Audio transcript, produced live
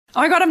Oh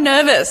my God, I'm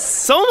nervous.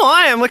 So am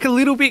I. I'm like a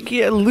little bit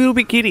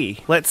giddy.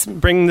 Let's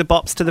bring the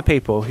bops to the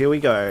people. Here we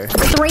go.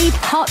 3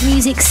 pop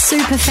music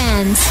super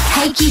fans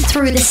take you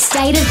through the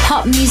state of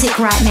pop music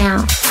right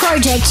now.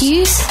 Project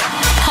U's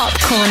Pop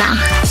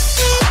Corner.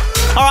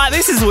 All right,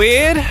 this is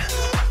weird.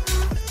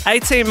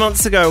 18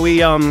 months ago, we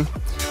kind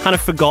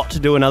of forgot to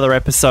do another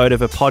episode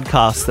of a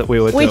podcast that we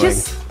were doing. We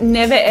just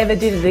never ever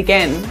did it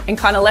again and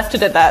kind of left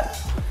it at that.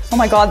 Oh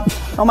my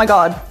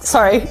God.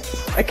 Sorry,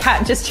 a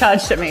cat just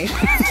charged at me.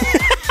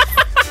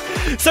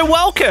 So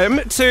welcome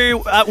to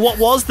what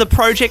was the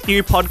Project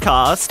U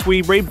podcast.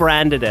 We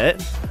rebranded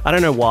it. I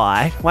don't know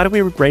why. Why did we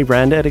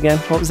rebrand it again?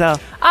 What was our...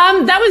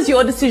 That was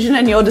your decision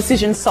and your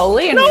decision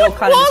solely. And No, we all it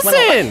kind of just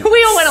wasn't.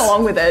 we all went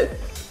along with it.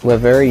 We're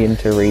very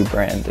into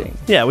rebranding.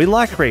 Yeah, we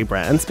like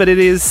rebrands, but it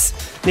is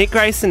Nick,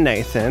 Grace and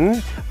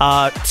Nathan.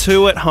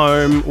 2 at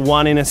home,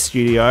 1 in a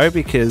studio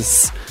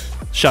because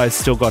show's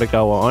still got to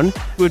go on.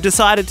 We've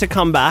decided to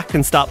come back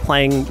and start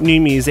playing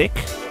new music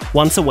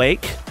once a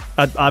week.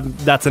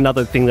 That's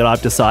another thing that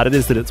I've decided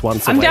is that it's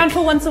once a week. I'm down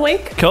for once a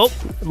week. Cool.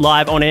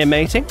 Live on-air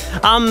meeting.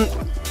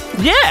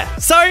 Yeah.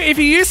 So if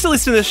you used to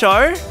listen to the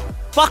show,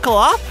 buckle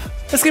up.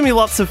 It's going to be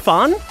lots of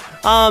fun.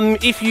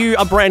 If you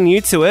are brand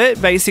new to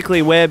it,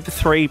 basically we're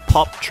 3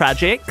 pop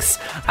tragics.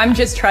 I'm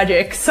just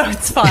tragic, so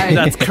it's fine.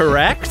 That's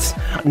correct.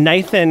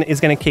 Nathan is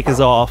going to kick us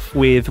off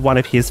with one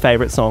of his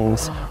favourite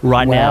songs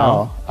right now.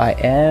 Wow, I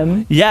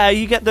am. Yeah,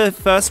 you get the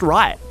first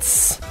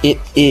rights. It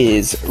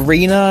is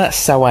Rina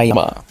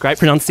Sawayama. Great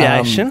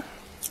pronunciation.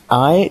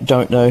 I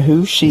don't know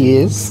who she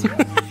is.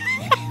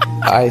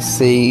 I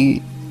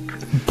see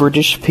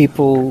British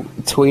people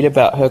tweet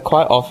about her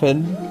quite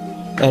often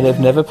and have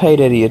never paid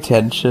any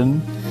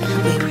attention.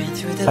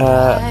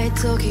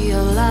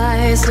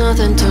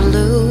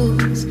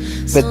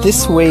 But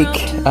this week,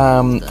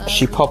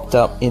 she popped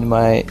up in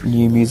my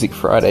New Music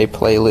Friday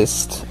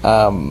playlist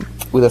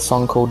with a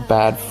song called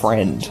Bad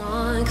Friend.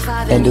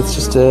 And it's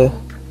just a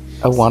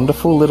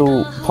wonderful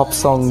little pop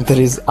song that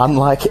is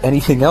unlike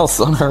anything else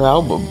on her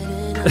album.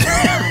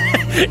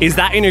 Is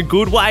that in a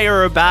good way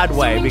or a bad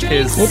way?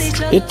 Because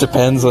It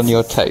depends on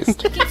your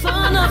taste.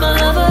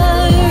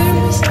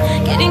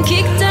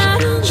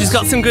 she's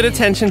got some good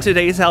attention to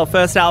detail.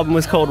 First album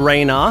was called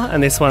Rina,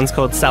 and this one's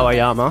called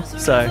Sawayama.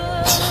 So,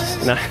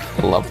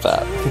 Love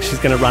that. I think she's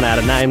going to run out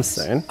of names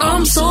soon.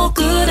 I'm so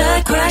good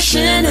at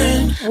crashing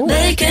and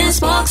making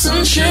sparks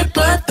and shit,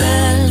 but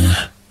then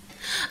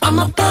I'm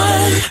a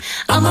bad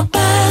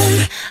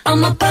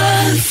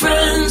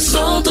friend,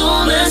 so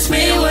don't ask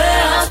me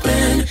where I've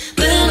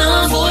been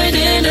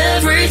avoiding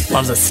everything.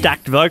 Loves a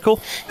stacked vocal.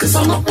 Cause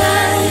I'm a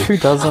bad, Who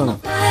doesn't?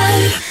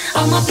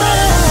 I'm a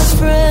bad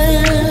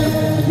friend.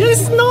 Yeah,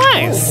 this is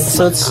nice.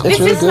 So it's This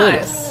really is good.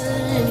 nice.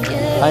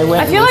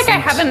 I feel like I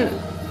haven't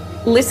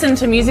listened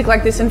to music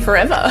like this in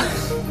forever.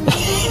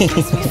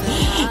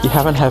 You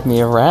haven't had me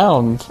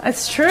around.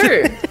 That's true.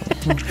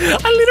 I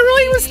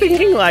literally was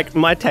thinking, like,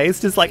 my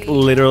taste is, like,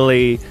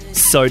 literally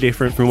so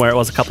different from where it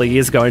was a couple of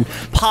years ago. And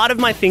part of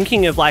my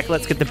thinking of, like,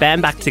 let's get the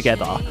band back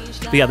together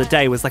the other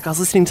day was, like, I was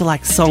listening to,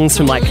 like, songs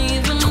from, like,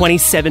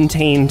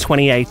 2017,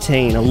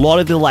 2018. A lot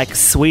of the, like,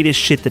 Swedish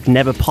shit that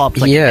never popped,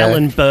 like Yeah.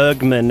 Ellen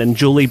Bergman and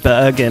Julie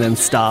Bergen and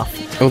stuff.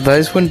 Well,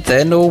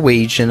 they're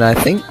Norwegian, I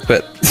think,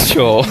 but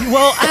sure.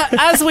 Well,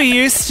 as we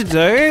used to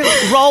do,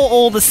 roll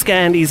all the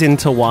Scandies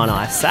into one,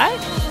 I say.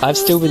 I've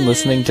still been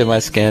listening to my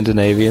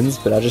Scandinavians,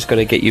 but I just got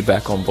to get you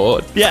back on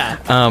board. Yeah.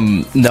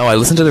 No, I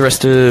listened to the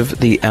rest of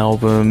the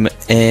album,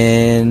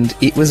 and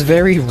it was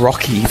very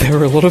rocky. There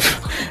were a lot of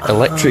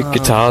electric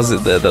guitars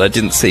in there that I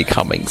didn't see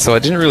coming, so I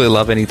didn't really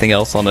love anything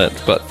else on it,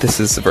 but this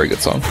is a very good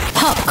song.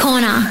 Pop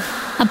Corner,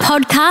 a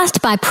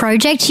podcast by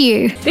Project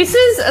U. This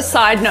is a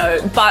side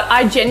note, but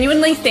I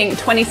genuinely think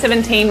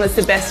 2017 was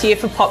the best year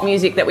for pop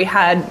music that we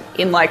had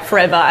in, like,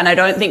 forever, and I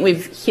don't think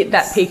we've hit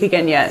that peak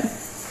again yet.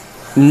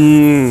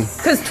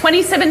 Because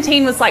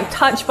 2017 was like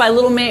Touch by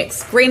Little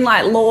Mix,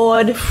 Greenlight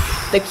Lord,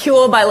 The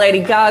Cure by Lady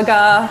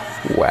Gaga.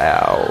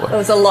 Wow. There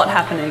was a lot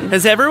happening.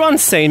 Has everyone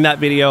seen that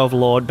video of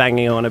Lorde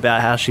banging on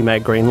about how she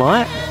made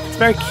Greenlight? It's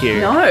very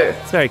cute. No.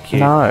 It's very cute.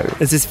 No.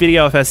 There's this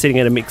video of her sitting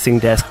at a mixing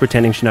desk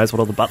pretending she knows what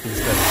all the buttons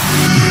do.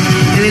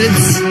 And then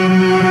it's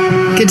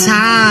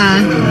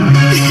guitar.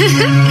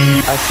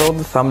 I saw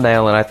the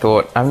thumbnail and I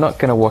thought, I'm not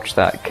going to watch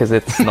that because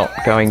it's not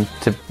going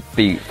to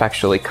be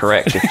factually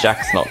correct if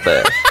Jack's not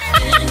there.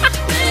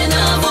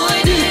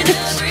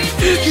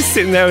 She's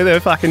sitting there with her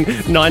fucking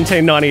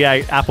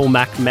 1998 Apple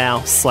Mac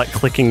mouse, like,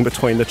 clicking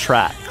between the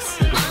tracks.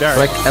 Very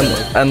Like,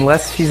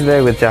 unless she's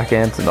there with Jack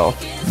Antonoff,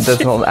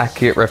 that's not an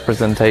accurate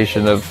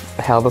representation of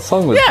how the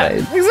song was yeah,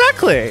 made.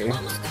 exactly.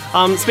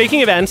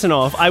 Speaking of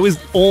Antonoff, I was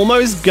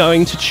almost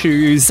going to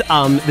choose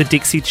the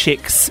Dixie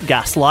Chicks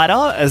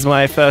Gaslighter as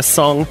my first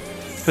song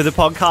for the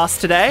podcast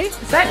today.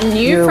 Is that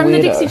new You're from a the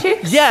weirdo. Dixie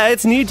Chicks? Yeah,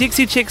 it's new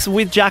Dixie Chicks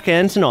with Jack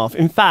Antonoff.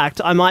 In fact,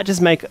 I might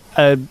just make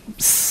a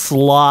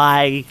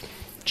sly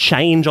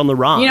change on the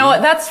run. You know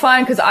what? That's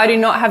fine because I do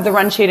not have the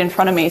run sheet in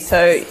front of me,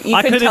 so you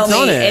I could could tell have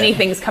done me it.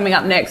 anything's coming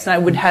up next and I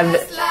would have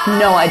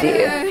no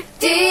idea.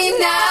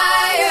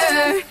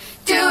 Denier,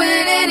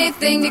 doing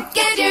anything to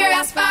get your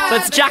ass fired. So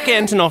it's Jack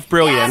Antonoff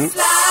Brilliance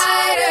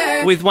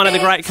with one of the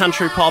great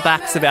country pop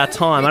acts of our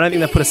time. I don't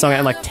think they put a song out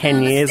in like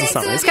 10 years or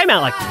something. This came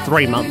out like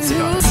 3 months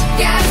ago.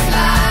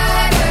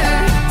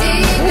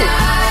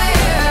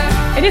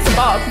 It is a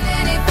bop.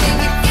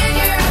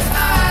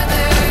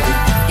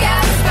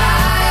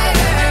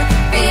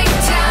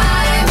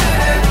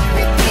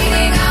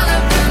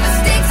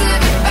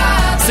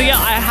 So yeah,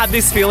 I had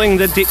this feeling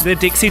that the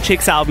Dixie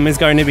Chicks album is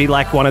going to be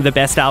like one of the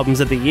best albums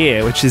of the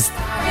year, which is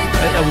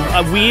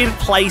a weird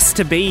place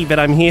to be, but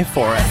I'm here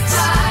for it.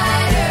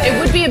 It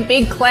would be a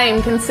big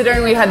claim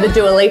considering we had the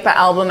Dua Lipa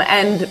album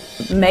and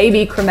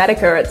maybe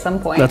Chromatica at some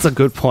point. That's a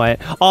good point.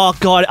 Oh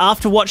God,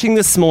 after watching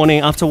this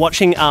morning,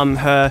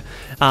 her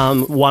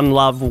One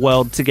Love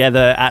World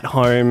Together at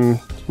Home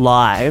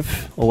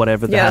live, or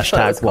whatever the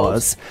hashtag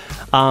was,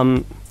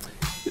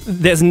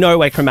 there's no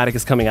way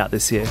Chromatica's coming out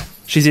this year.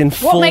 She's in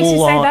full What makes you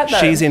say that, though?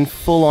 She's in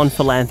full on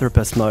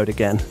philanthropist mode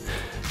again.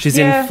 She's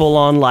in full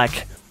on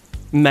like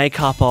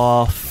makeup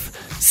off,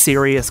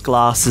 serious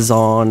glasses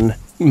on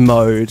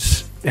mode,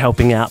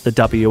 helping out the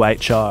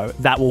WHO.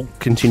 That will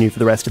continue for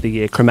the rest of the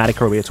year.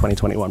 Chromatica will be a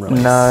 2021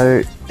 release.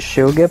 No,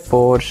 she'll get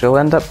bored. She'll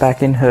end up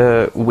back in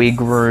her wig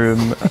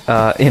room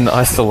in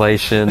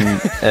isolation,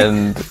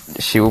 and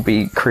she will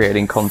be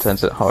creating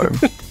content at home.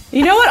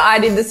 You know what I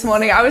did this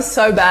morning? I was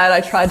so bad I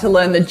tried to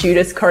learn the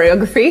Judas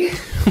choreography.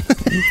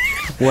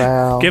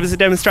 Wow. Give us a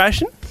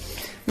demonstration?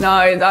 No,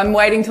 I'm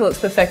waiting till it's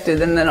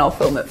perfected and then I'll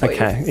film it for you.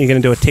 Okay. Are you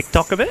going to do a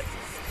TikTok of it?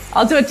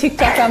 I'll do a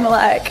TikTok, I'm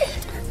like...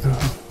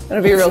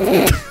 It'll be real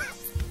cute.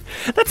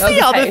 That's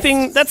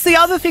the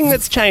other thing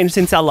that's changed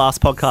since our last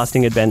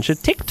podcasting adventure.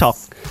 TikTok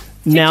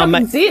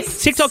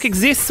exists. TikTok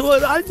exists.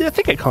 Well, I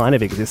think it kind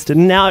of existed.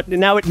 Now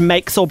it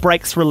makes or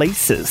breaks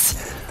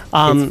releases.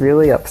 It's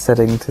really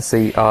upsetting to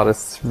see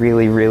artists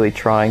really, really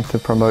trying to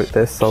promote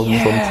their songs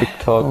on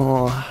TikTok.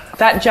 Oh.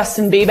 That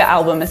Justin Bieber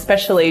album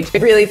especially, I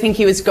really think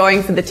he was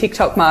going for the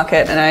TikTok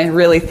market, and I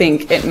really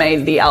think it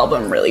made the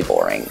album really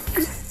boring.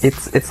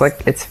 It's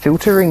like it's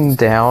filtering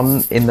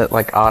down in that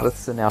like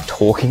artists are now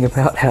talking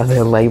about how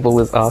their label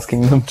is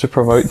asking them to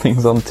promote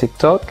things on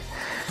TikTok.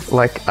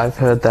 Like I've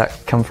heard that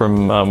come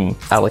from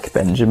Alec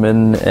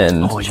Benjamin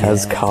and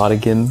Chaz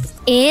Cardigan.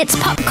 It's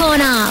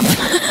Popcorner.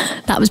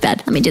 That was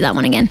bad. Let me do that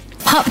one again.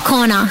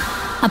 Popcorner,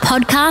 a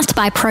podcast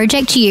by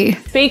Project U.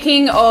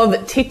 Speaking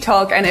of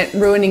TikTok and it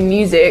ruining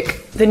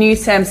music, the new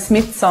Sam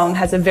Smith song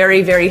has a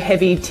very, very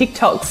heavy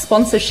TikTok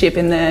sponsorship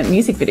in the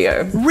music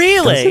video.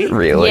 Really?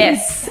 Really?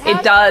 Yes,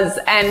 it does.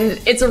 And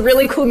it's a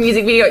really cool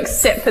music video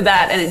except for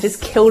that, and it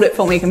just killed it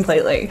for me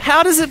completely.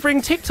 How does it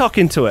bring TikTok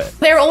into it?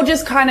 They're all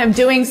just kind of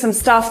doing some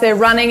stuff. They're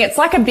running. It's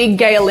like a big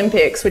gay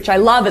Olympics, which I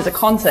love as a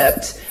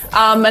concept.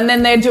 And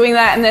then they're doing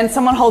that, and then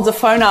someone holds a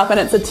phone up and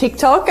it's a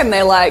TikTok and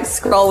they're like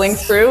scrolling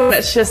through, and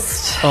it's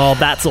just... Oh,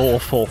 that's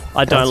awful.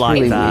 I don't like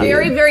really that. weird.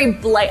 Very, very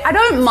blatant. I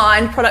don't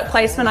mind product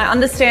placement. I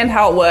understand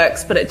how it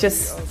works, but it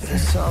just...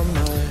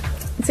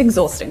 It's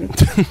exhausting.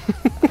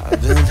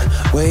 I've been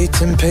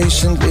waiting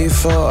patiently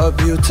for a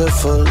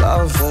beautiful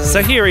lover.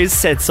 So here is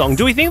said song.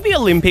 Do we think the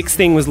Olympics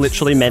thing was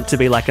literally meant to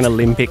be like an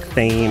Olympic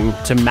theme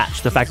to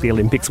match the fact the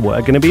Olympics were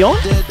going to be on?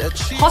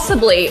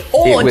 Possibly.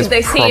 Or It was did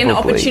they see an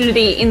probably.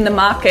 opportunity in the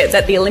market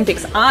that the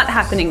Olympics aren't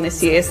happening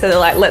this year, so they're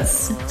like,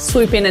 let's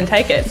swoop in and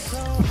take it?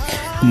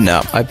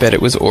 No, I bet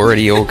it was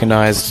already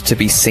organised to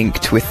be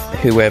synced with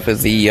whoever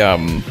the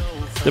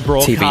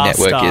broadcaster. TV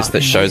network is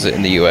that shows it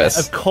in the US.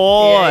 Of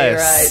course. Yeah,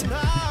 you're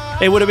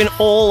right. It would have been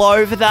all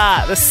over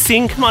that. The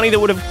sync money that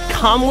would have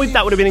come with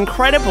that would have been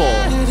incredible.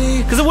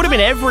 Because it would have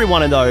been every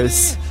one of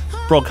those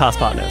broadcast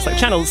partners. Like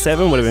Channel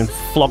 7 would have been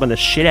flogging the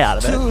shit out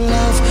of it.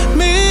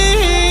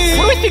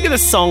 What do we think of the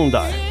song, though?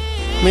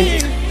 I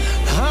mean,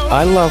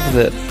 I love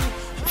that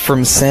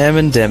from Sam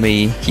and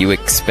Demi, you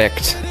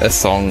expect a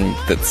song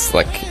that's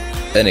like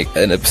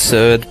an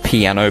absurd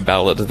piano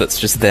ballad that's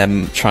just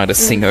them trying to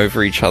sing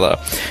over each other.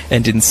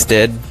 And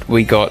instead,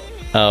 we got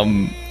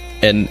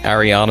an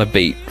Ariana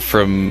beat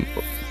from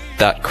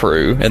that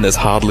crew, and there's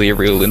hardly a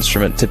real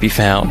instrument to be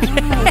found.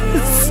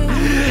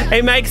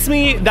 it makes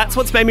me... That's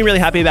what's made me really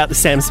happy about the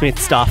Sam Smith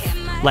stuff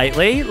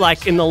lately.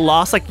 Like, in the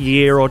last,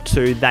 year or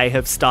two, they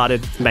have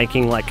started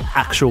making,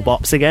 actual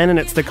bops again, and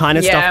it's the kind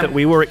of stuff that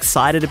we were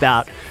excited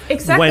about.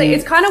 Exactly.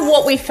 It's kind of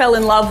what we fell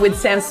in love with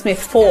Sam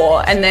Smith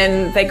for, and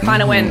then they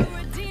kind of went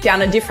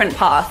down a different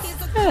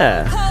path.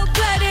 Yeah.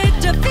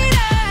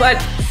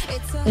 But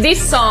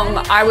this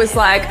song, I was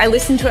like, I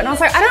listened to it and I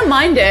was like, I don't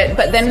mind it,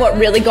 but then what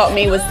really got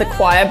me was the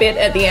choir bit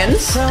at the end.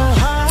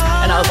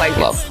 And I was like,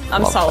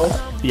 I'm sold.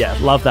 Yeah,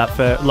 love that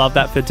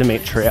for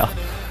Demetria.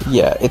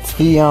 Yeah, it's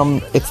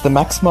the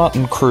Max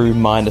Martin crew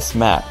minus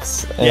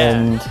Max,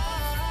 and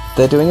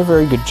they're doing a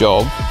very good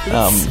job.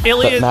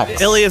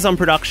 Ilya's on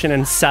production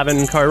and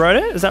Savin co-wrote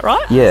it, is that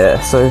right? Yeah,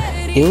 so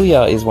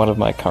Ilya is one of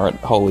my current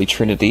holy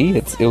trinity.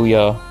 It's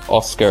Ilya,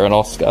 Oscar, and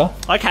Oscar.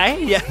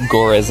 Okay, yeah.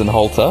 Gorez and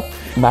Holter.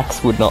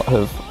 Max would not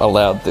have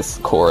allowed this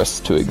chorus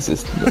to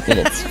exist in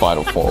its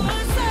final form.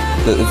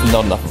 It's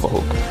not enough of a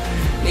hook.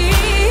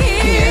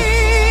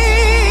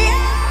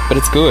 But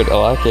it's good, I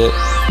like it.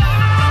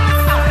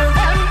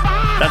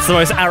 That's the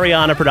most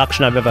Ariana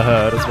production I've ever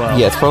heard as well.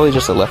 Yeah, it's probably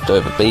just a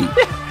leftover beat.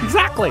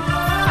 Exactly. All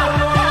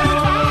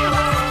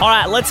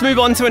right, let's move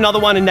on to another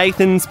one of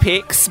Nathan's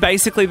picks.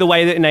 Basically, the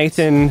way that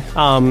Nathan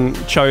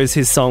chose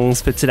his songs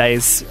for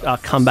today's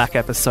comeback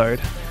episode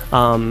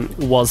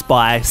was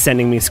by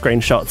sending me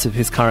screenshots of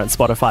his current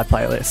Spotify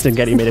playlist and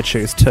getting me to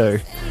choose two.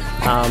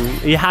 Are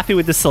you happy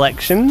with the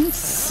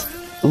selections?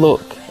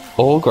 Look,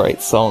 all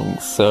great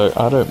songs, so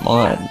I don't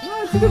mind.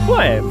 Good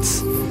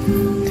points.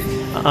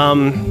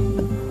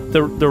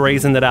 The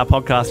reason that our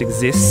podcast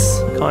exists,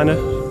 kind of.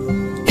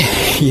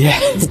 Yeah.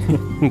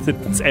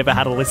 It's ever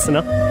had a listener.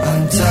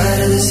 I'm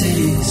tired of the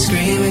city,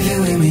 scream if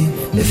you're with me.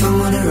 If I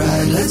wanna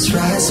ride, let's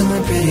ride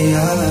somewhere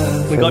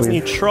prettier. We got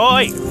new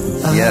Troye.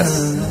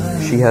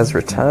 Yes. She has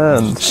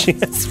returned. She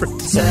has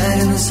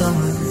returned.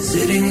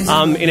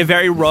 In a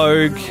very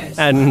rogue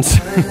and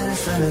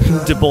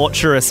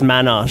debaucherous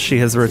manner, she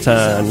has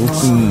returned.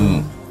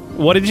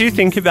 What did you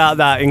think about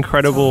that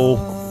incredible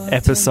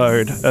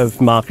episode of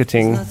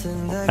marketing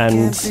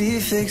and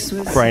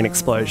brain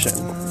explosion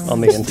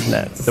on the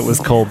internet that was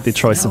called the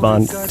Troye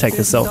Sivan Take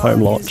Yourself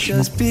Home launch?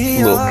 Look,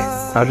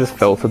 I just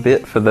felt a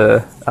bit for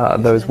the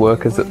those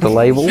workers at the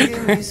label,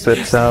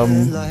 but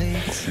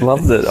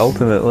loved it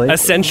ultimately.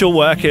 Essential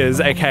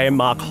workers, aka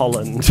Mark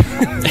Holland.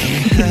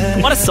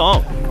 What a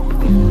song!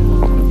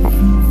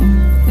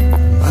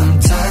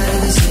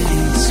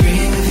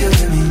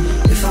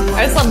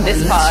 I just love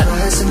this part.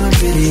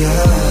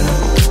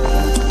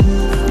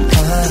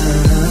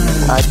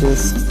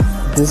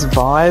 This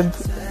vibe,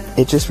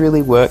 it just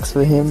really works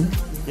for him.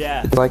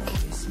 Yeah. Like,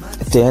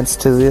 dance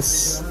to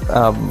this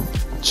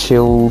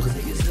chilled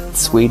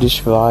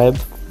Swedish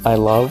vibe. I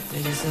love.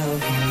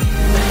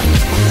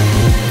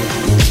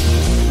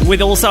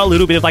 With also a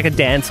little bit of like a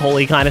dance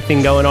hall-y kind of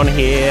thing going on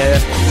here.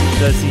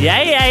 Just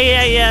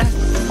yeah.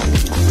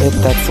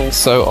 That's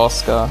also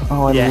Oscar.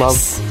 Oh, I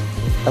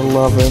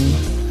love him.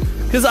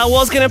 Because I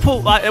was going to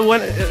put,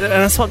 and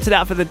I swapped it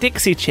out for the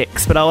Dixie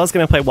Chicks, but I was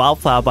going to play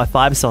Wildflower by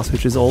Five Sauce,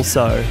 which is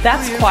also...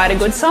 That's quite a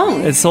good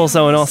song. It's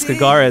also an Oscar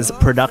Gores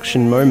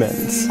production moment.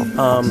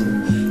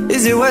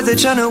 Is it worth it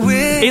trying to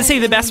win? Is he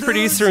the best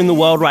producer in the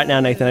world right now,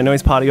 Nathan? I know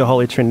he's part of your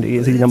Holy Trinity.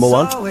 Is he number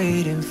one?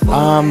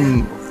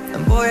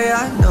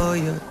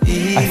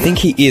 I think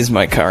he is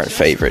my current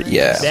favourite,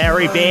 yeah.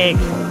 Very big.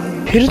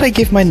 Who did I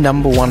give my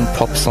number one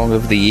pop song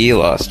of the year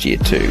last year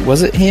to?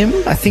 Was it him?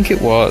 I think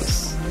it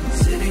was.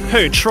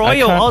 Who,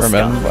 Troye or Oscar?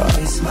 I can't remember.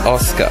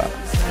 Oscar.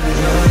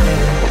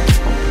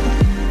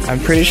 I'm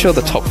pretty sure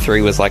the top three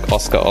was like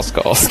Oscar.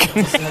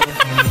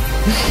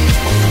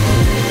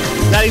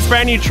 That is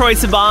brand new Troye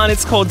Sivan.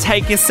 It's called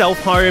Take Yourself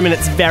Home, and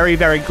it's very,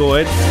 very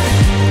good.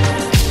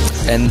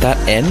 And that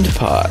end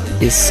part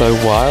is so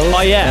wild.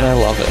 Oh, yeah. And I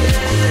love it.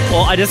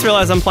 Well, I just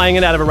realised I'm playing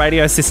it out of a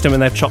radio system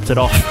and they've chopped it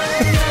off.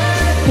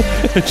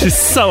 Which is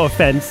so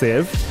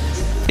offensive.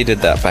 He did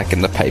that back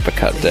in the paper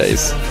cut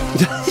days.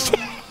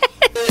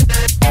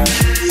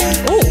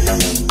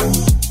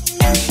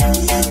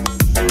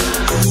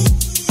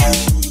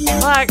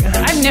 Like,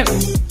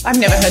 I've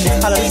never heard this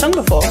part of the song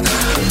before.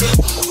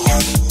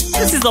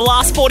 This is the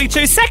last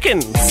 42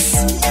 seconds.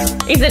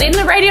 Is it in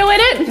the radio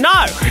edit? No.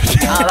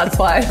 Oh, that's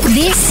why.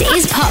 This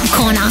is Pop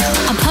Corner,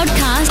 a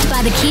podcast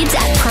by the kids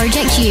at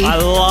Project U. I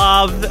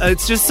love,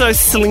 it's just so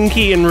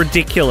slinky and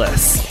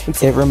ridiculous.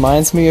 It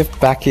reminds me of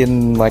back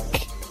in,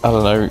 like, I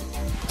don't know,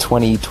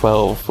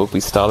 2012, when we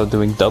started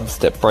doing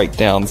dubstep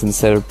breakdowns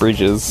instead of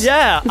bridges.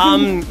 Yeah,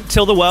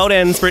 Till the World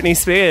Ends, Britney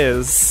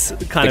Spears.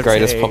 Kind the of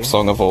greatest thing. pop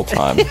song of all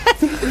time.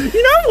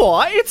 You know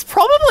what? It's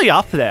probably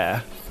up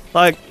there.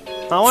 Like,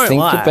 I won't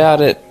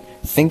lie.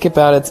 Think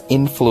about its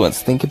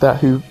influence. Think about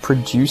who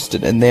produced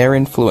it and their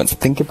influence.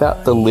 Think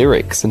about the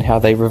lyrics and how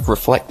they have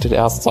reflected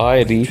our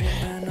society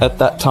at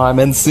that time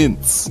and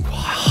since.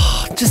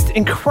 Just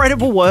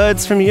incredible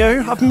words from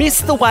you. I've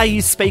missed the way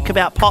you speak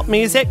about pop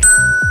music.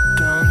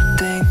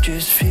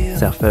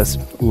 It's our first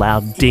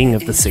loud ding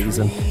of the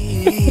season.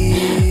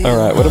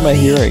 Alright, what am I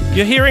hearing?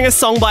 You're hearing a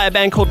song by a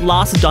band called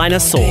Last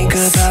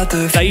Dinosaurs.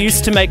 They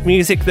used to make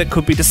music that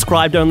could be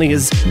described only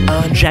as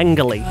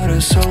jangly.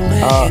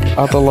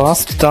 Are the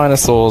Last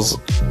Dinosaurs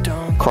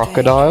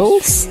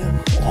crocodiles?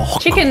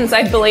 Chickens,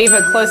 I believe,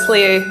 are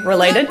closely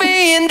related.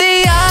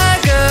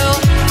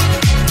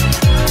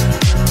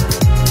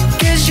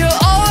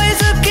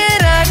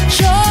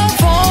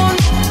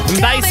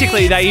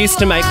 Basically, they used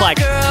to make like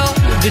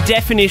the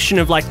definition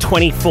of like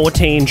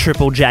 2014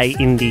 Triple J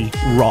indie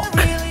rock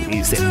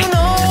music.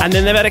 And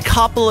then they've had a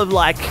couple of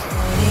like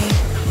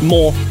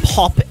more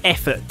pop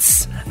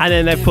efforts. And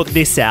then they've put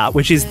this out,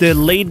 which is the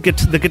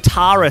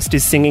guitarist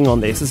is singing on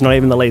this. It's not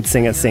even the lead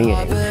singer singing.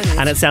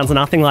 And it sounds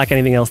nothing like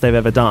anything else they've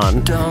ever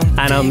done.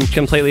 And I'm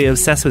completely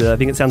obsessed with it. I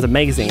think it sounds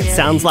amazing. It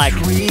sounds like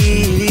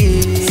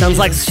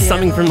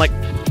something from like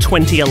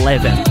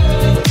 2011.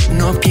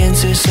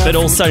 But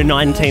also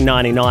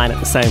 1999 at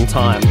the same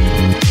time.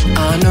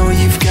 I know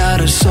you've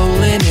got a soul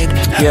in it.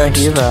 Yeah, I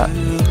hear that.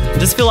 I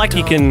just feel like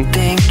you can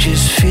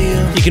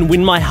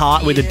win my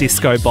heart with a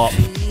disco bop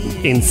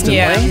instantly.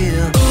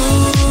 Yeah.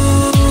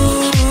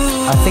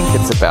 I think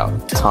it's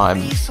about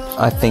time.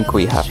 I think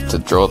we have to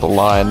draw the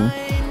line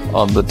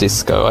on the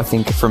disco. I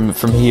think from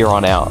here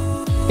on out,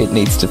 it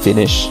needs to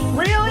finish.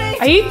 Really?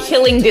 Are you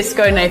killing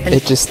disco, Nathan?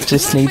 It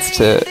just needs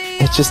to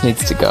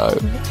go.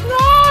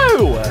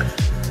 No!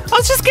 I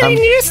was just getting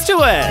used to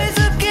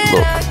it.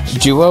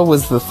 Look, Duo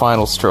was the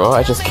final straw.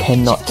 I just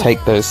cannot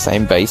take those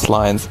same bass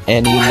lines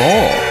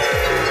anymore.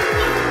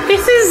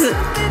 This is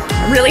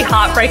really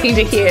heartbreaking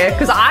to hear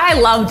because I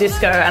love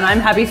disco and I'm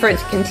happy for it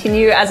to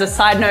continue as a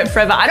side note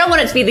forever. I don't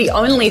want it to be the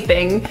only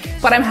thing,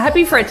 but I'm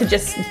happy for it to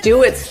just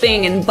do its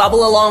thing and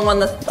bubble along on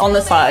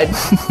the side.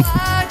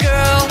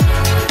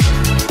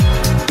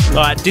 All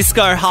right,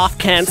 disco half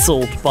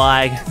cancelled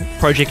by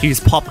Project U's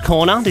Pop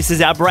Corner. This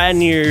is our brand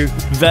new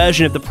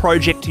version of the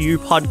Project U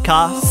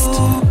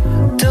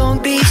podcast.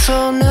 Don't be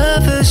so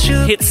nervous.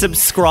 Hit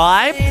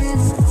subscribe,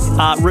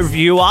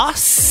 review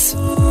us.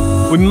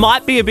 We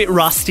might be a bit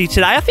rusty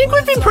today. I think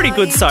we've been pretty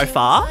good so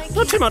far.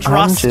 Not too much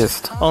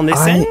rust on this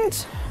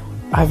end.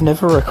 I've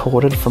never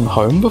recorded from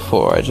home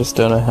before. I just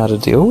don't know how to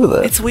deal with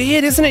it. It's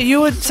weird, isn't it?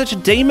 You were such a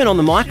demon on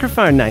the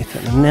microphone,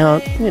 Nathan. And now,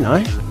 you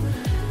know,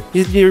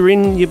 you're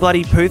in your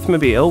bloody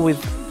Poothmobile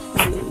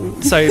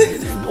with... So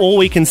all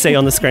we can see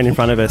on the screen in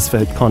front of us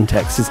for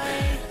context is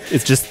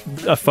it's just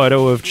a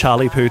photo of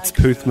Charlie Puth's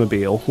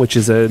Poothmobile, which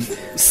is a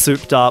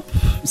souped up,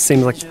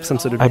 seems like some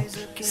sort of... I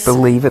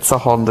believe it's a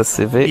Honda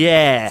Civic.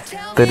 Yeah.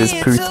 That is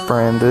Puth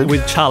branded.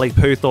 With Charlie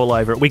Puth all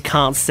over it. We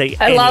can't see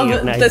I any love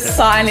of Nathan. the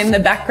sign in the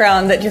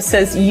background that just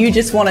says, "You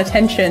just want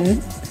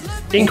attention."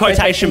 In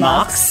quotation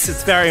marks.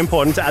 It's very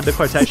important to add the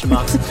quotation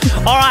marks.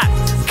 All right.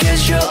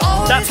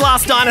 That's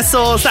Last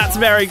Dinosaurs. That's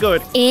very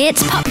good.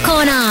 It's Pop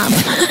Corner.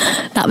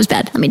 That was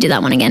bad. Let me do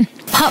that one again.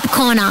 Pop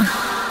Corner,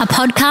 a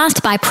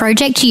podcast by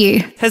Project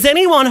U. Has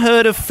anyone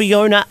heard of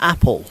Fiona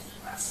Apple?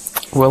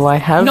 Well, I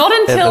have Not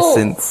until ever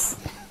since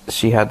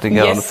she had to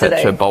go and fetch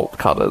yesterday. her bolt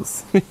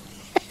cutters.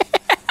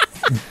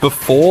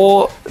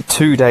 Before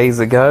 2 days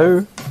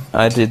ago,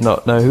 I did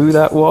not know who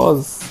that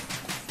was.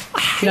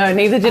 No,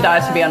 neither did I,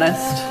 to be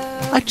honest.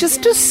 I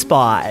just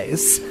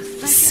despise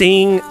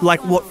seeing,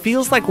 like, what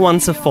feels like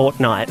once a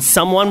fortnight,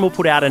 someone will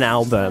put out an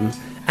album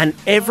and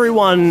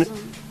everyone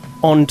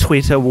on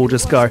Twitter will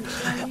just go,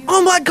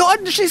 "Oh my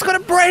God, she's got a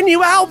brand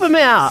new album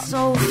out."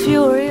 So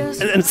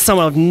furious. And it's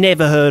someone I've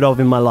never heard of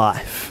in my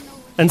life.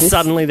 And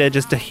suddenly they're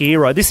just a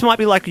hero. This might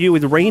be like you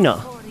with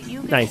Rina,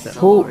 Nathan.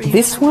 Well,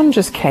 this one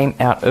just came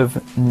out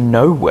of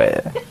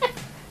nowhere.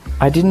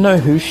 I didn't know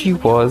who she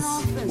was,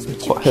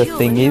 what her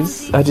thing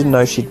is. I didn't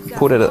know she'd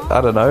put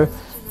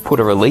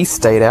a release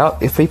date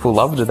out. If people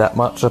loved her that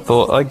much, I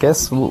thought, I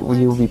guess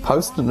you'll be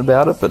posting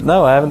about it. But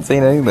no, I haven't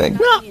seen anything.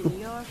 No,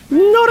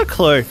 not a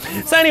clue.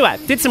 So anyway,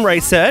 did some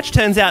research.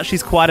 Turns out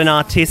she's quite an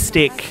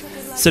artistic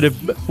sort of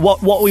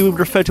what we would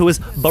refer to as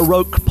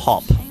Baroque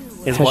pop.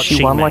 Is Has what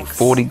she won makes. like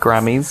 40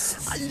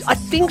 Grammys? I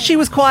think she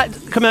was quite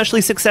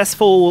commercially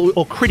successful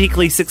or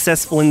critically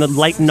successful in the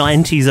late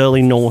 90s,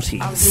 early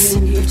noughties.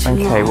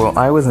 Okay, well,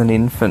 I was an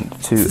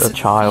infant to a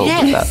child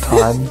at that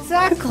time.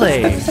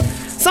 Exactly.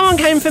 Someone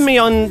came for me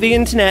on the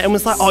internet and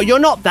was like, "Oh, you're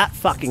not that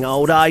fucking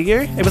old, are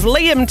you?" It was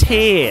Liam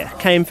Tear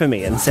came for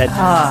me and said,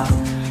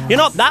 "You're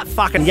not that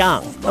fucking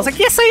young." I was like,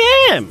 "Yes,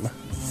 I am.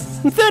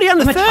 I'm 30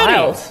 under 30.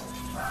 Child.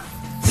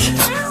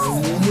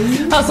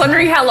 I was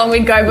wondering how long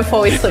we'd go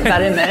before we slipped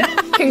that in there.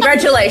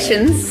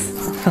 Congratulations.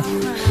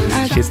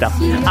 Cheers, stuff.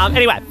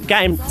 Anyway,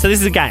 game. So this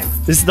is a game.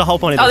 This is the whole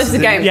point of this. Oh, this is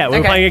a game. Yeah, we're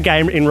Okay. playing a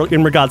game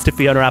in regards to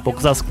Fiona Apple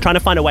because I was trying to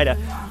find a way to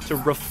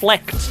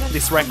reflect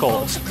this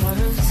record.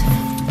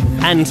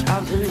 And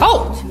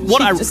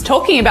just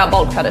talking about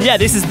bolt cutters. yeah,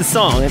 this is the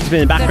song. It's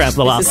been in the background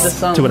for the This is last the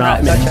song, 2.5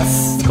 right, minutes.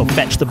 gotcha. It's called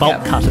Fetch the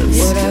Bolt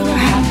Cutters.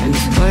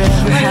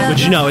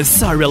 Which, you know, is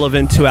so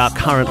relevant to our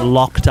current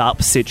locked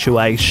up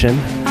situation.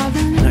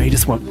 You know, you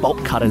just want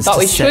bolt cutters. But to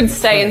we set should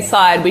stay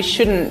inside. We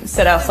shouldn't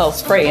set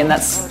ourselves free, and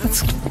that's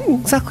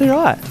exactly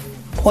right.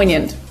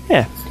 poignant.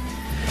 Yeah.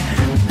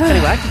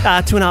 Anyway,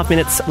 2.5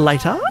 minutes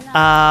later,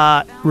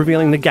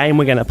 revealing the game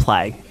we're going to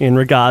play in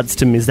regards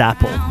to Ms.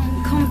 Apple.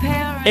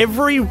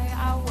 Every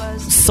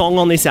song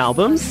on this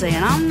album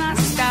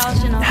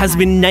has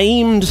been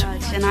named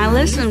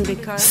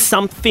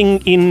something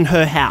in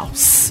her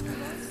house.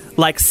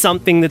 Like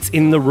something that's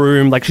in the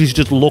room, like she's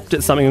just looked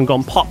at something and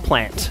gone, pot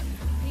plant.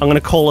 I'm going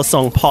to call a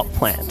song Pot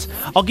Plant.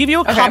 I'll give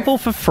you a couple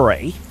for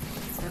free.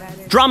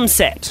 Drum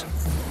set.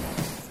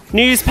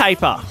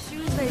 Newspaper.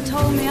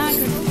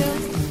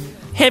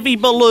 Heavy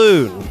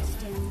balloon.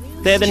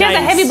 They're the She has a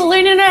names. heavy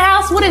balloon in her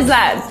house? What is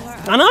that?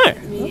 I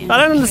know.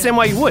 I don't understand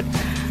why you would.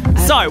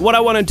 So, what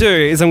I want to do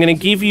is I'm going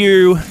to give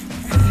you...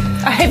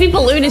 A heavy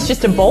balloon is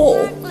just a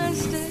ball.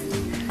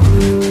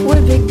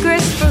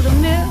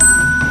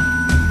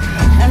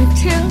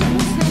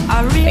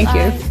 Thank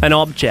you. an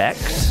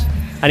object,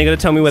 and you're going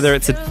to tell me whether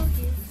it's a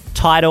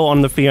title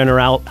on the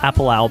Fiona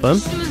Apple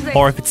album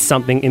or if it's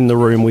something in the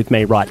room with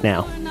me right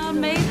now.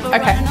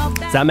 Okay.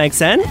 Does that make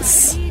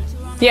sense?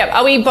 Yeah,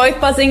 are we both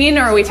buzzing in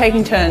or are we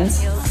taking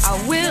turns?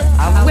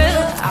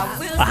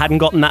 I hadn't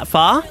gotten that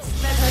far.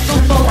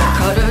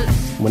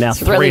 We're now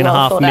really 3.5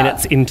 well thought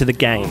minutes out. into the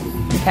game.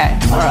 Okay,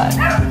 all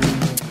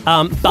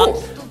right.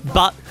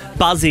 But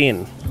buzz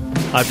in.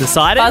 I've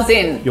decided. Buzz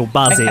in. You'll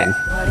buzz Okay. in.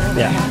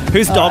 Yeah.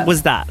 Whose dog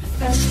was that?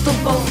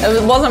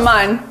 It wasn't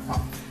mine.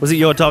 Was it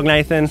your dog,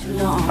 Nathan?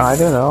 I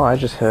don't know. I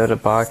just heard a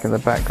bark in the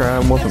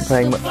background and wasn't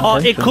paying much attention. Oh,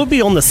 it could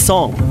be on the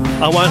song.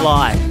 I won't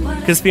lie.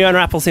 Because Fiona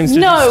Apple seems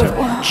to have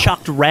just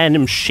chucked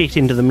random shit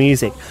into the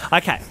music.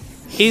 Okay.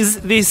 Is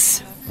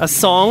this a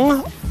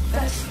song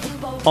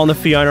on the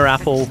Fiona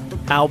Apple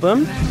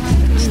album?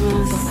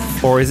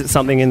 Or is it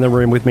something in the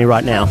room with me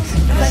right now?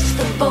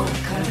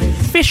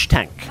 Fish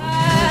tank.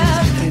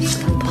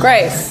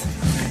 Grace,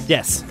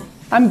 Yes.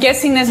 I'm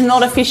guessing there's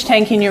not a fish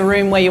tank in your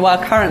room where you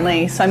are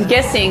currently, so I'm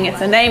guessing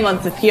it's a name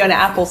of the Fiona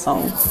Apple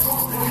song.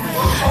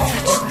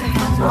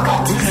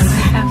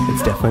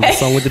 It's definitely the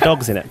song with the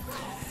dogs in it.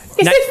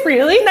 Is it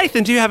really?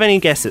 Nathan, do you have any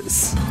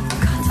guesses?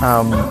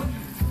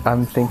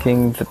 I'm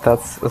thinking that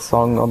that's a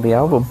song on the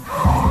album.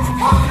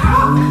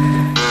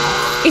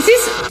 Is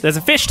this... There's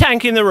a fish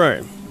tank in the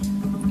room.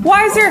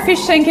 Why is there a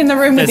fish tank in the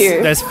room with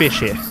you? There's fish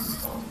here.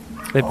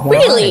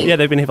 Really? Yeah,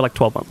 they've been here for like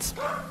 12 months.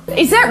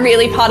 Is that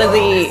really part of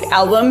the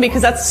album?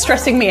 Because that's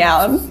stressing me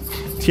out.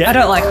 Yeah. I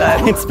don't like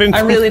that. It's been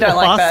I really don't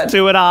like that.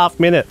 2.5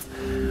 minutes.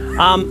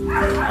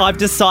 I've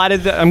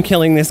decided that I'm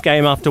killing this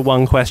game after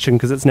one question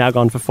because it's now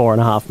gone for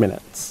 4.5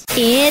 minutes.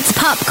 It's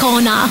Pop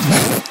Corner.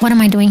 What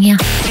am I doing here?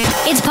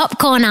 It's Pop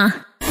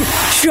Corner.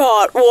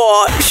 Shot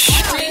watch.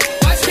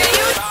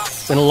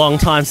 It's been a long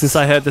time since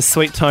I heard the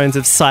sweet tones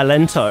of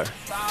Silento.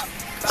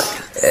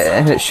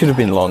 And it should have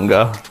been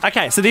longer.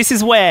 Okay, so this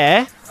is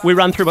where we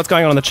run through what's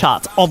going on the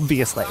charts,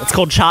 obviously. It's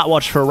called Chart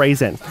Watch for a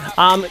reason.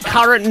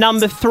 Current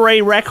number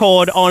 3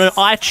 record on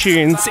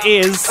iTunes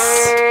is...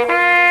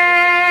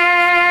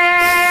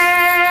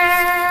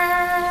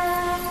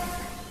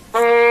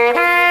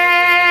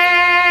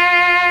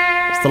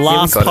 It's the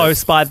last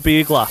post by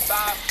Bugler.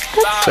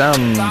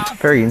 That's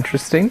very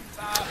interesting.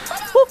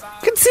 Well,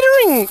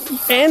 considering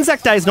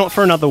Anzac Day is not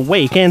for another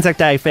week, Anzac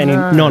Day for any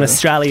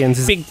non-Australians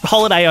is a big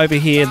holiday over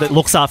here that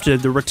looks after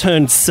the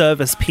returned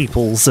service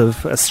peoples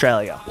of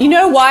Australia. You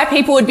know why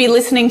people would be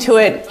listening to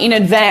it in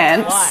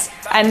advance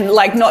and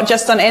like not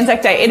just on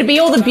Anzac Day? It'd be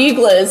all the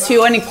buglers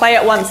who only play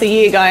it once a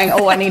year going,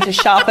 oh, I need to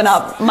sharpen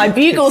up my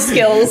bugle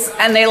skills,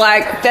 and they're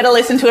like, better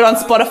listen to it on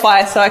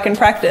Spotify so I can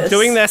practice.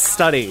 Doing their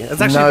study. It's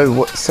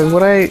actually... So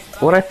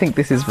what I think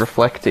this is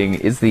reflecting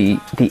is the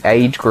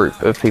age group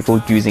of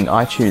people using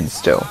iTunes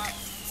still.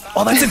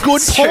 Oh, that's a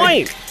good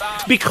point.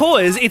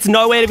 Because it's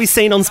nowhere to be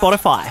seen on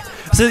Spotify.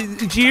 So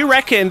do you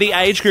reckon the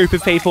age group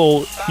of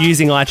people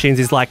using iTunes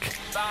is like,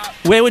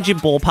 where would you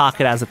ballpark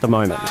it as at the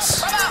moment?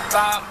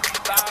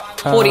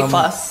 40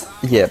 plus.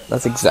 Yeah,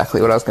 that's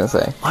exactly what I was going to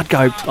say. I'd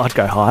go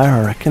higher,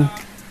 I reckon.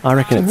 I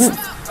reckon it's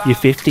your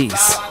 50s.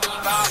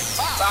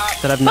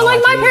 That have no But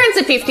like my idea. parents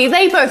are 50,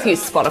 they both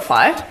use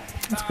Spotify.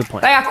 That's a good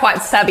point. They are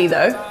quite savvy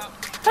though.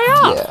 They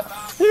are. Yeah.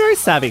 They're very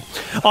savvy.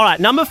 All right,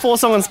 number 4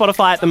 song on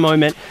Spotify at the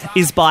moment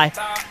is by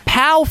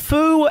Pow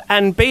Fu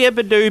and Bia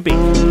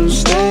Badoobie.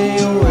 Stay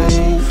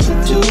away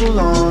for too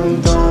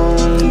long.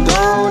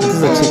 This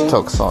is a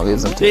TikTok song,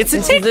 isn't it? It's a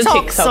This is a TikTok,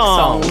 TikTok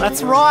song. song.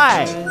 That's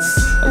right.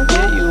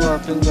 Get you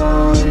up and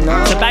gone.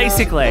 So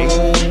basically,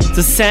 it's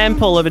a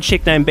sample of a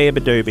chick named Bia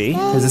Badoobie,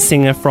 who's a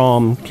singer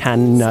from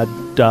Canada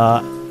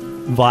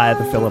via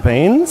the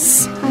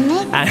Philippines.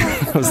 And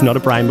it was not a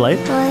brain bleed.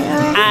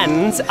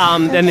 And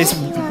then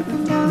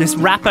this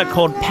rapper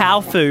called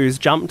Pow Fu's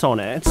jumped on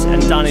it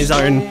and done his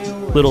own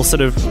little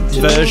sort of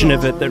version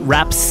of it that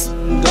raps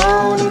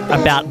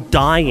about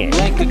dying.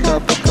 Make a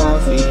cup of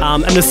coffee.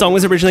 And the song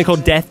was originally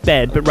called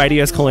Deathbed, but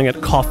radio's calling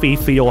it Coffee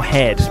for Your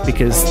Head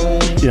because,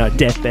 you know,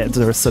 deathbeds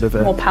are a sort of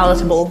More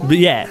palatable. But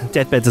yeah,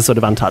 deathbeds are sort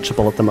of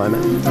untouchable at the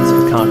moment,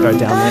 so we can't go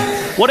down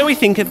there. What do we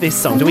think of this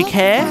song? Do we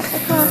care?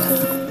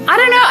 I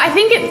don't know. I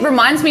think it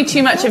reminds me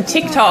too much of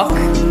TikTok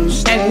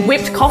and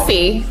whipped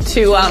coffee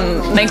to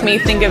make me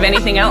think of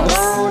anything else.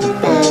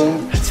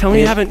 Tell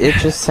me you haven't... It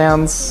just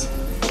sounds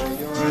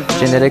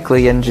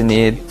genetically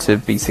engineered to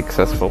be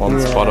successful on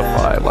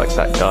Spotify, like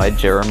that guy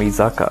Jeremy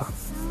Zucker.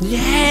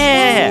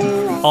 Yeah!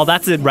 Oh,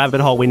 that's a rabbit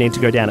hole we need to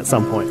go down at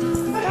some point.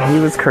 He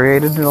was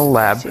created in a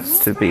lab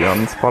to be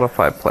on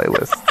Spotify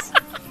playlists.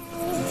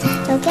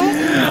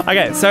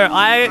 Okay, so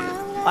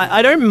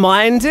I don't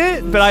mind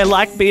it, but I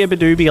like Bia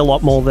Badoobie a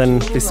lot more than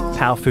this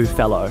Pow Fu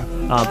fellow.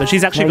 But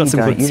she's actually got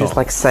some good You songs. just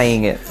like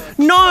saying it.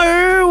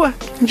 No!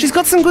 She's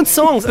got some good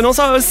songs. And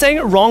also, I was saying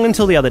it wrong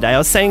until the other day. I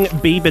was saying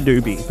Bia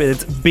Badoobie, but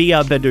it's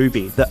Bia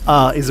Badoobie.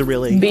 The is a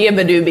really... Bia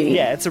Badoobie.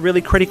 Yeah, it's a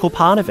really critical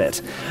part of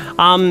it.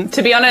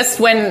 To be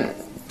honest, when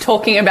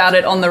talking about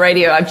it on the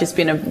radio, I've just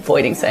been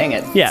avoiding saying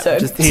it. Yeah, So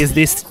just here's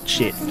this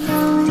shit.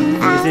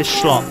 Here's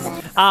this schlop.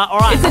 All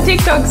right. it's a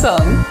TikTok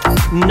song.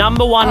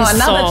 Number 1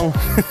 another- song.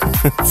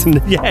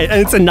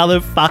 It's another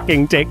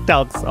fucking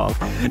TikTok song.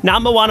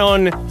 Number 1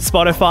 on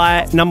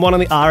Spotify, number 1 on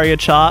the ARIA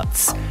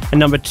charts, and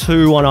number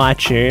 2 on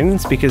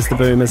iTunes because the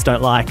boomers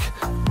don't like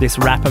this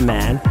rapper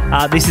man.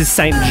 This is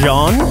St.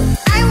 John,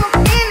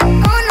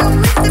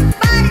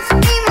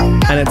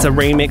 and it's a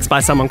remix by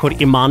someone called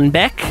Iman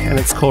Beck, and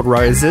it's called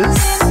Roses.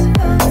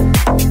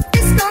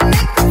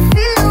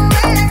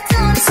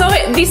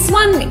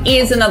 one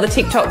is another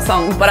TikTok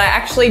song, but I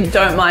actually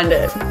don't mind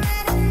it.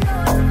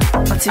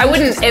 I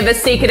wouldn't ever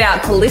seek it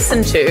out to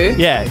listen to.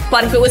 Yeah.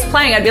 But if it was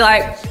playing, I'd be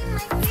like,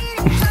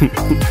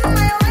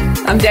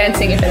 I'm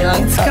dancing if anyone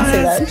can't see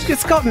that.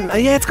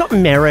 It's got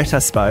merit, I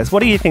suppose.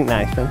 What do you think,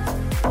 Nathan?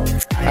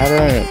 I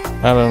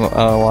don't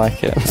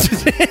like it.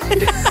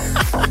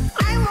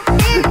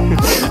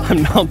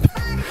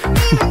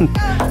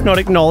 I'm not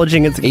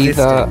acknowledging its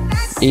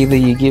existence. Either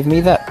you give me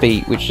that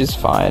beat, which is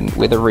fine,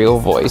 with a real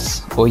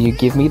voice, or you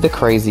give me the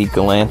crazy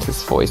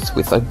Galantis voice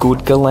with a good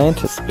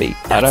Galantis beat.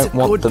 I don't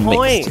want them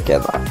mixed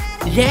together.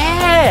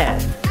 Yeah!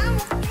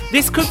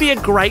 This could be a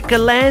great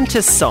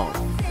Galantis song.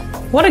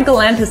 What are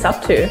Galantis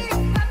up to?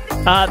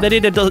 They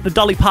did a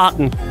Dolly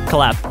Parton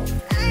collab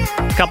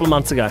a couple of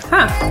months ago.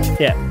 Huh.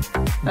 Yeah.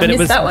 But it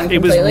was that one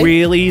completely. It was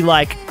really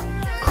like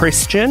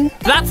Christian.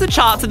 That's the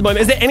charts at the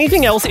moment. Is there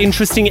anything else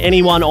interesting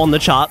anyone on the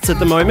charts at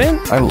the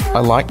moment? I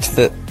liked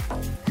that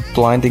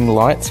Blinding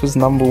Lights was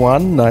number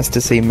one. Nice to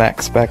see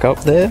Max back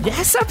up there.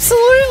 Yes,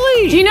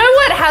 absolutely. Do you know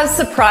what has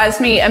surprised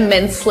me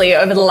immensely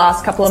over the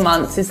last couple of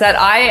months is that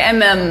I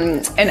am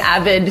an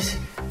avid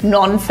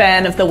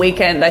non-fan of The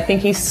Weeknd. I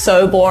think he's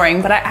so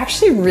boring, but I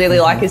actually really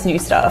like his new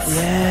stuff.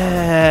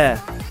 Yeah.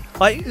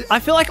 I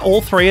feel like all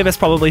three of us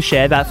probably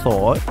share that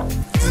thought.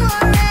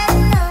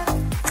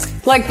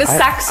 Like the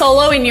sax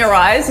solo in Your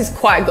Eyes is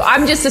quite good.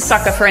 I'm just a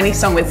sucker for any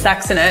song with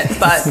sax in it,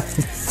 but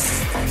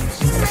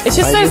it's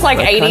just those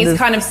 80s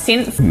kind of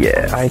synth.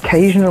 Yeah, I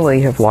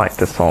occasionally have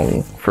liked a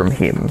song from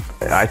him.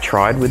 I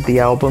tried with the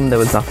album, there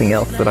was nothing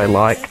else that I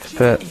liked,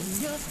 but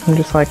I'm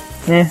just like,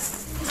 eh.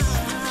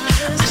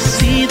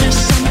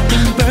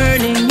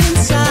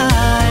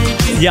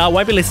 Yeah, I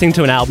won't be listening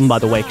to an album by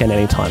The Weeknd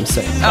anytime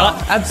soon.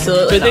 Oh,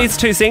 absolutely. But these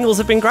two singles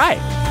have been great.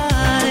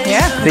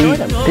 Yeah.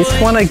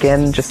 This one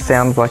again just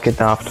sounds like a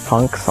Daft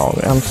Punk song.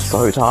 I'm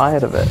so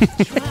tired of it.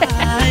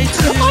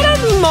 I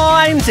don't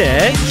mind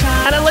it.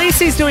 And at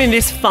least he's doing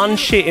this fun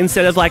shit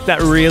instead of like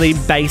that really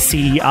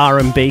bassy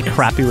R&B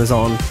crap he was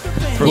on.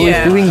 He's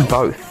doing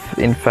both.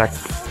 In fact,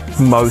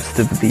 most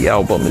of the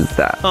album is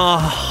that.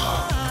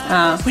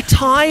 We're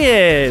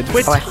tired.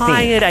 We're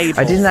tired, Abel.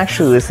 I didn't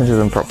actually listen to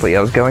them properly.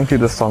 I was going through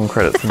the song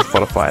credits on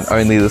Spotify and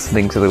only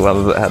listening to the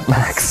ones that had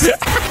Max.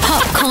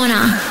 Pop Corner,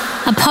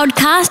 a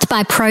podcast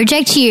by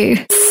Project U.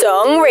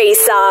 Song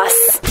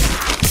resource.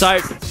 So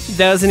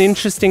there was an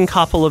interesting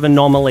couple of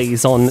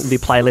anomalies on the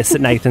playlist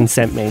that Nathan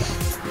sent me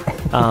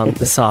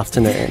this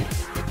afternoon.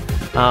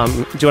 Do you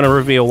want to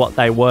reveal what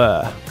they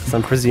were? Because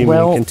I'm presuming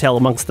you can tell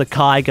amongst the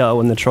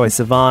Kygo and the Troye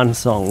Sivan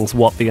songs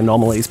what the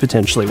anomalies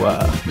potentially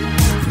were.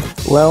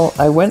 Well,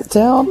 I went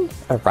down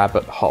a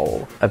rabbit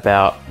hole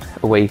about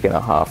a week and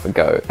a half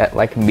ago at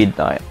like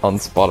midnight on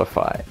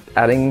Spotify,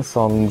 adding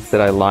songs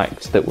that I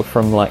liked that were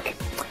from like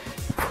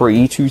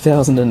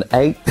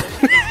pre-2008.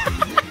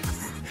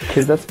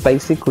 Because that's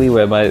basically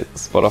where my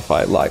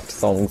Spotify liked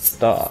songs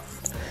start.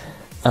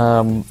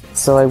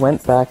 So I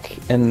went back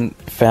and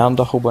found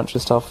a whole bunch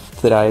of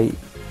stuff that I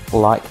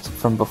liked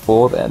from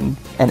before then.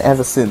 And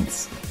ever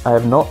since, I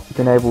have not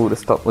been able to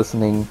stop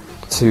listening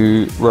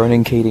to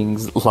Ronan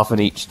Keating's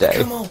Lovin' Each Day.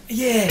 Come on,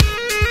 yeah.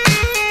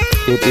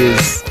 It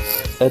is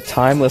a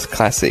timeless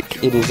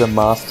classic. It is a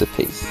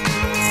masterpiece.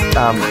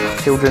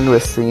 Children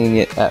were singing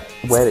it at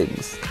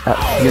weddings, at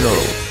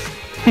funerals.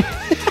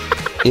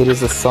 It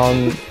is a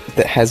song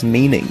that has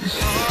meaning.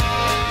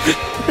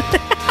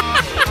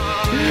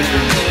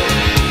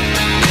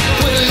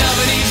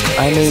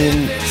 I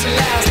mean,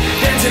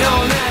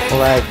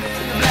 like,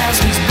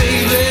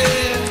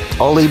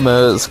 Ollie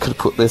Murs could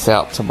put this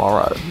out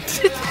tomorrow.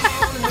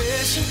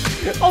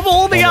 Of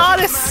all the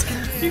artists,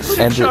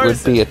 and it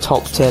would be a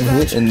top 10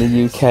 hit in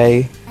the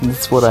UK.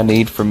 That's what I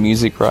need from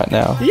music right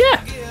now. Yeah,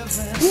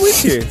 I'm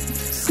with you.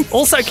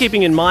 Also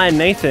keeping in mind,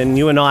 Nathan,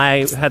 you and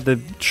I had the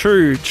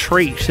true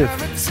treat of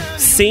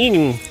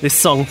seeing this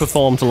song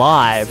performed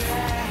live.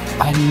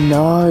 I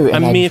know,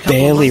 and I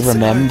barely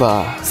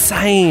remember.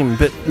 Same,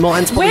 but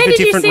mine's probably for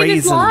different reasons. Where did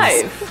you see this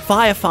live?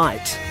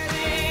 Firefight.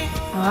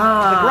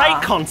 The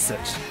great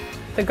concert.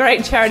 The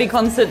great charity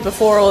concert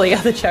before all the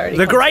other charity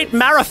The concerts. great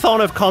marathon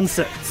of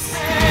concerts.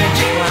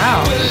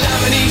 Wow.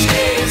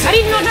 How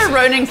did you not know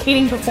Ronan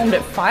Keating performed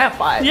at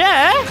Firefight?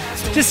 Yeah,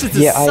 just as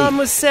the sun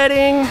was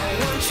setting.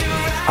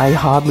 I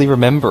hardly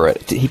remember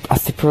it. I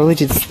probably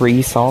did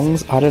 3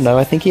 songs. I don't know.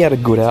 I think he had a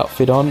good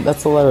outfit on.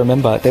 That's all I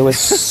remember. There was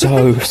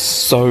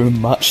so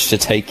much to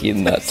take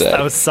in that day.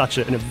 That was such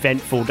an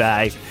eventful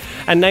day.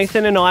 And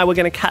Nathan and I were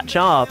going to catch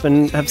up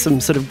and have some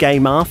sort of gay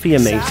mafia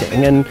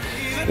meeting. And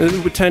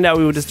it turned out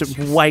we were just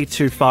way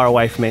too far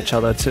away from each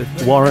other to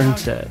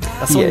warrant it.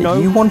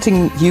 You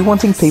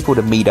wanting people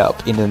to meet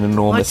up in an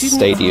enormous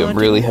stadium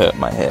really hurt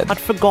my head. I'd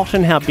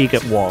forgotten how big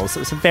it was. It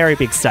was a very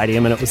big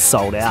stadium and it was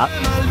sold out.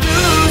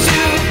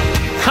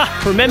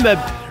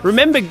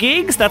 Remember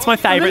gigs? That's my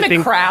favourite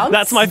thing. Crowds?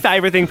 That's my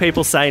favourite thing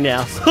people say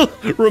now.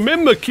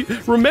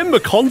 remember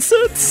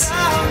concerts?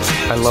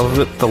 I love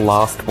that the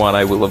last one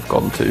I will have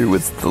gone to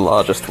was the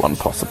largest one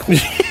possible.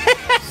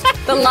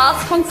 The The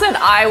last concert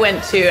I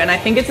went to, and I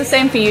think it's the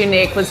same for you,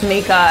 Nick, was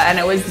Mika, and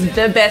it was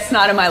the best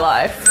night of my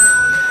life.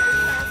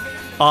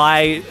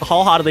 I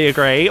wholeheartedly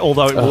agree,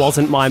 although it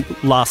wasn't my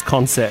last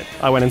concert.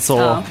 I went and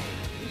saw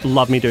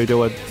Love Me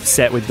Do a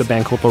set with the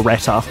band called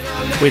Loretta,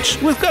 which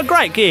was a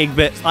great gig,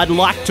 but I'd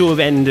like to have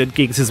ended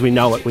Gigs As We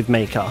Know It with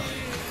Mika.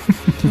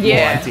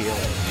 Yeah. More ideal.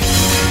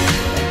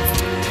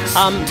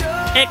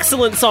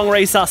 Excellent song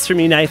resus from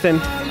you, Nathan.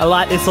 I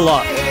like this a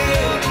lot.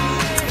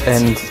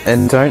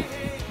 And don't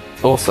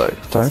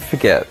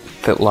forget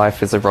that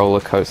life is a roller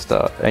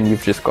coaster and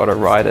you've just got to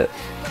ride it.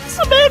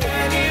 So, man,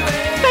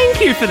 thank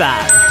you for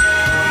that.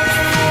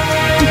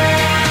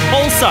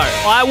 Also,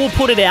 I will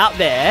put it out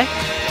there,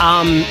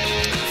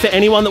 for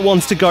anyone that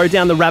wants to go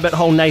down the rabbit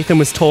hole Nathan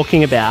was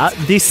talking about,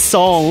 this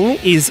song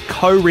is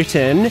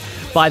co-written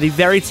by the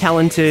very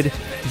talented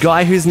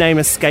guy whose name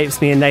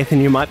escapes me, and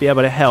Nathan, you might be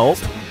able to help,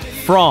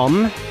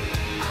 from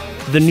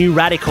the New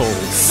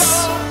Radicals.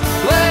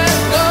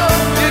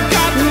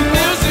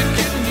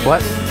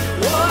 What?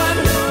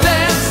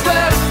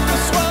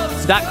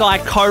 That guy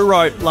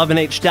co-wrote Lovin'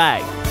 Each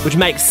Day, which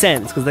makes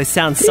sense because they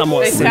sound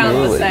somewhat They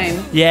similar. sound the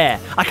same. Yeah.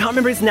 I can't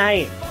remember his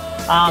name.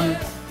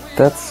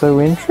 That's so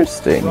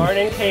interesting.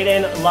 Ronan,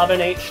 Keating, Lovin'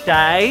 Each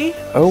Day.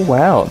 Oh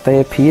wow, they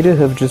appear to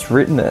have just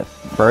written it.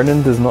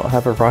 Ronan does not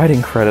have a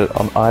writing credit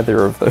on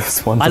either of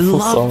those wonderful I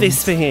love songs.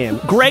 this for him.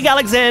 Greg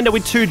Alexander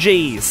with 2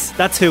 G's.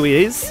 That's who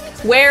he is.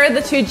 Where are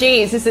the 2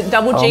 G's? Is it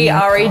double G, Oh my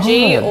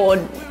R-E-G, God.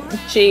 or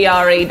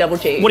G-R-E, double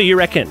G? What do you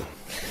reckon?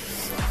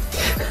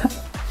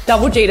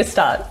 Double G to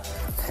start.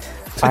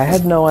 I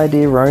had no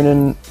idea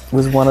Ronan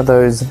was one of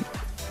those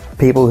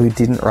people who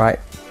didn't write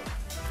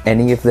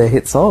any of their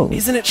hit songs.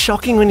 Isn't it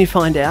shocking when you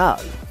find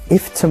out?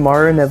 If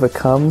Tomorrow Never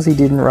Comes, he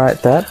didn't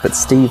write that, but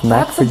Steve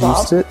Mack That's a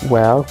bop. produced it.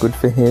 Wow, good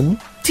for him.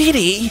 Did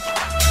he?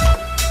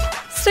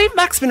 Steve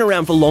Mack's been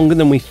around for longer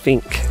than we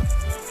think.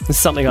 It's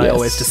something I Yes.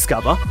 always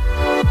discover.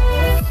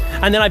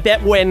 And then I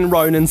bet when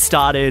Ronan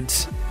started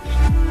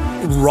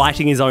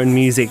writing his own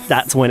music,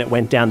 that's when it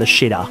went down the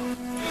shitter.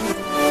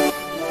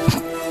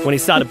 When he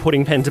started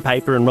putting pen to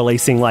paper and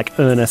releasing like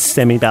earnest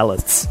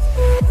semi-ballads.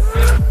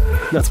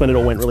 That's when it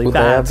all went really Well, they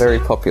are bad. very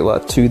popular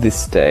to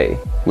this day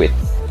with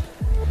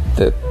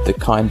the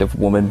kind of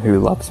woman who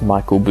loves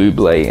Michael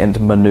Bublé and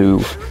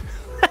Manu.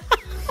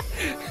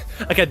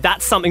 Okay,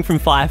 that's something from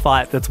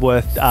Firefight that's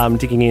worth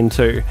digging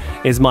into,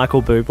 is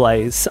Michael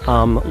Bublé's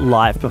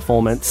live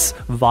performance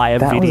via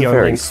That was video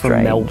very link from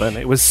strange. Melbourne.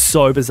 It was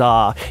so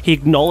bizarre. He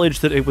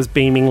acknowledged that it was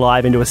beaming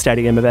live into a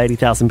stadium of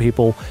 80,000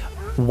 people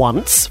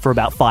once for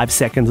about 5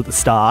 seconds at the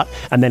start,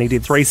 and then he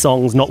did 3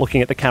 songs not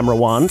looking at the camera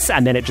once,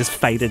 and then it just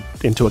faded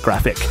into a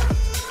graphic.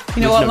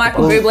 You know what?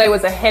 Michael Bublé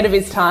was ahead of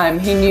his time.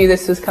 He knew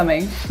this was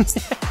coming.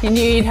 He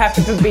knew you'd have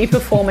to be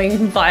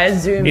performing via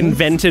Zoom.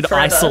 Invented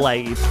forever.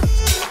 Isolate.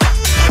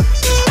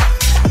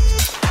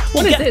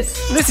 What is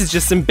this? This is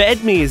just some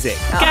bed music.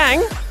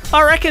 Gang,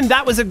 I reckon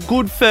that was a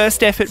good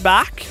first effort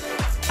back.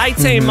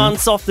 18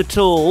 months off the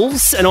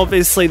tools, and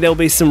obviously there'll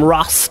be some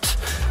rust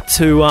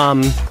to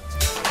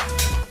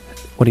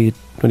What do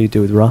you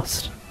do with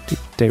rust?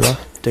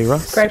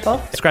 De-rust? Scrape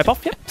off? Scrape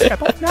off, yeah.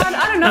 Scrape off. No,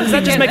 I don't know.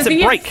 That just makes I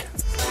think it break.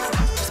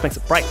 Just makes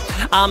it break.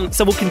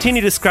 So we'll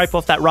continue to scrape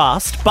off that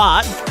rust,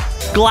 but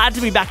glad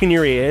to be back in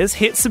your ears.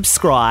 Hit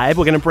subscribe.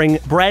 We're going to bring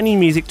brand new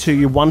music to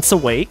you once a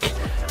week.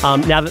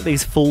 Now that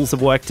these fools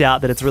have worked out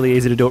that it's really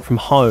easy to do it from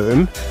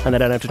home and they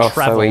don't have to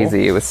travel. So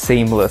easy. It was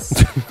seamless.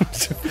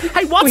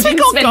 Hey, what's We it didn't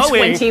got spend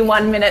going?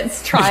 21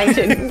 minutes trying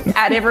to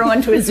add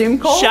everyone to a Zoom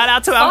call. Shout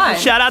out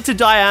to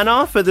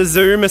Diana for the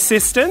Zoom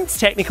assistance.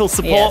 Technical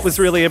support Yes. was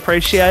really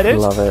appreciated.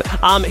 Love it.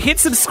 Hit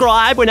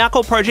subscribe. We're now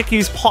called Project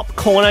U's Pop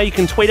Corner. You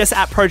can tweet us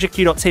at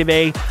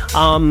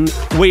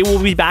projectu.tv. We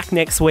will be back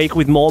next week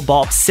with more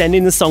bops. Send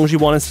in the songs you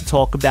want us to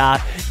talk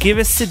about. Give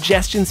us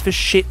suggestions for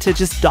shit to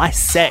just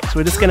dissect.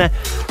 We're just going to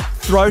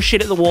throw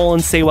shit at the wall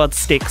and see what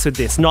sticks with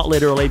this. Not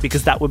literally,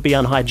 because that would be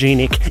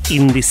unhygienic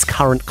in this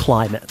current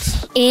climate.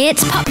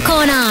 It's Pop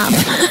Corner.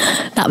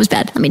 That was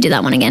bad. Let me do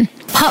that one again.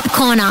 Pop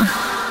Corner,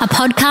 a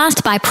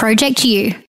podcast by Project U.